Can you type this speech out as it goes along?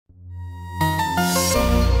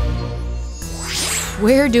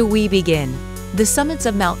Where do we begin? The summits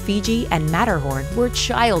of Mount Fuji and Matterhorn were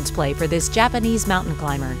child's play for this Japanese mountain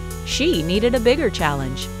climber. She needed a bigger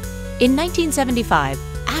challenge. In 1975,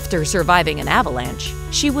 after surviving an avalanche,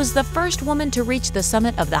 she was the first woman to reach the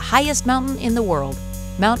summit of the highest mountain in the world,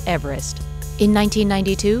 Mount Everest. In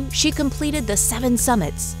 1992, she completed the 7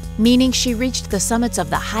 summits, meaning she reached the summits of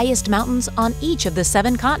the highest mountains on each of the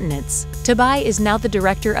 7 continents. Tabei is now the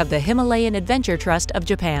director of the Himalayan Adventure Trust of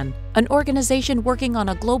Japan, an organization working on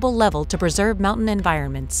a global level to preserve mountain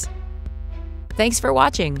environments. Thanks for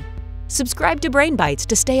watching. Subscribe to Brain Bites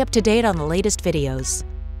to stay up to date on the latest videos.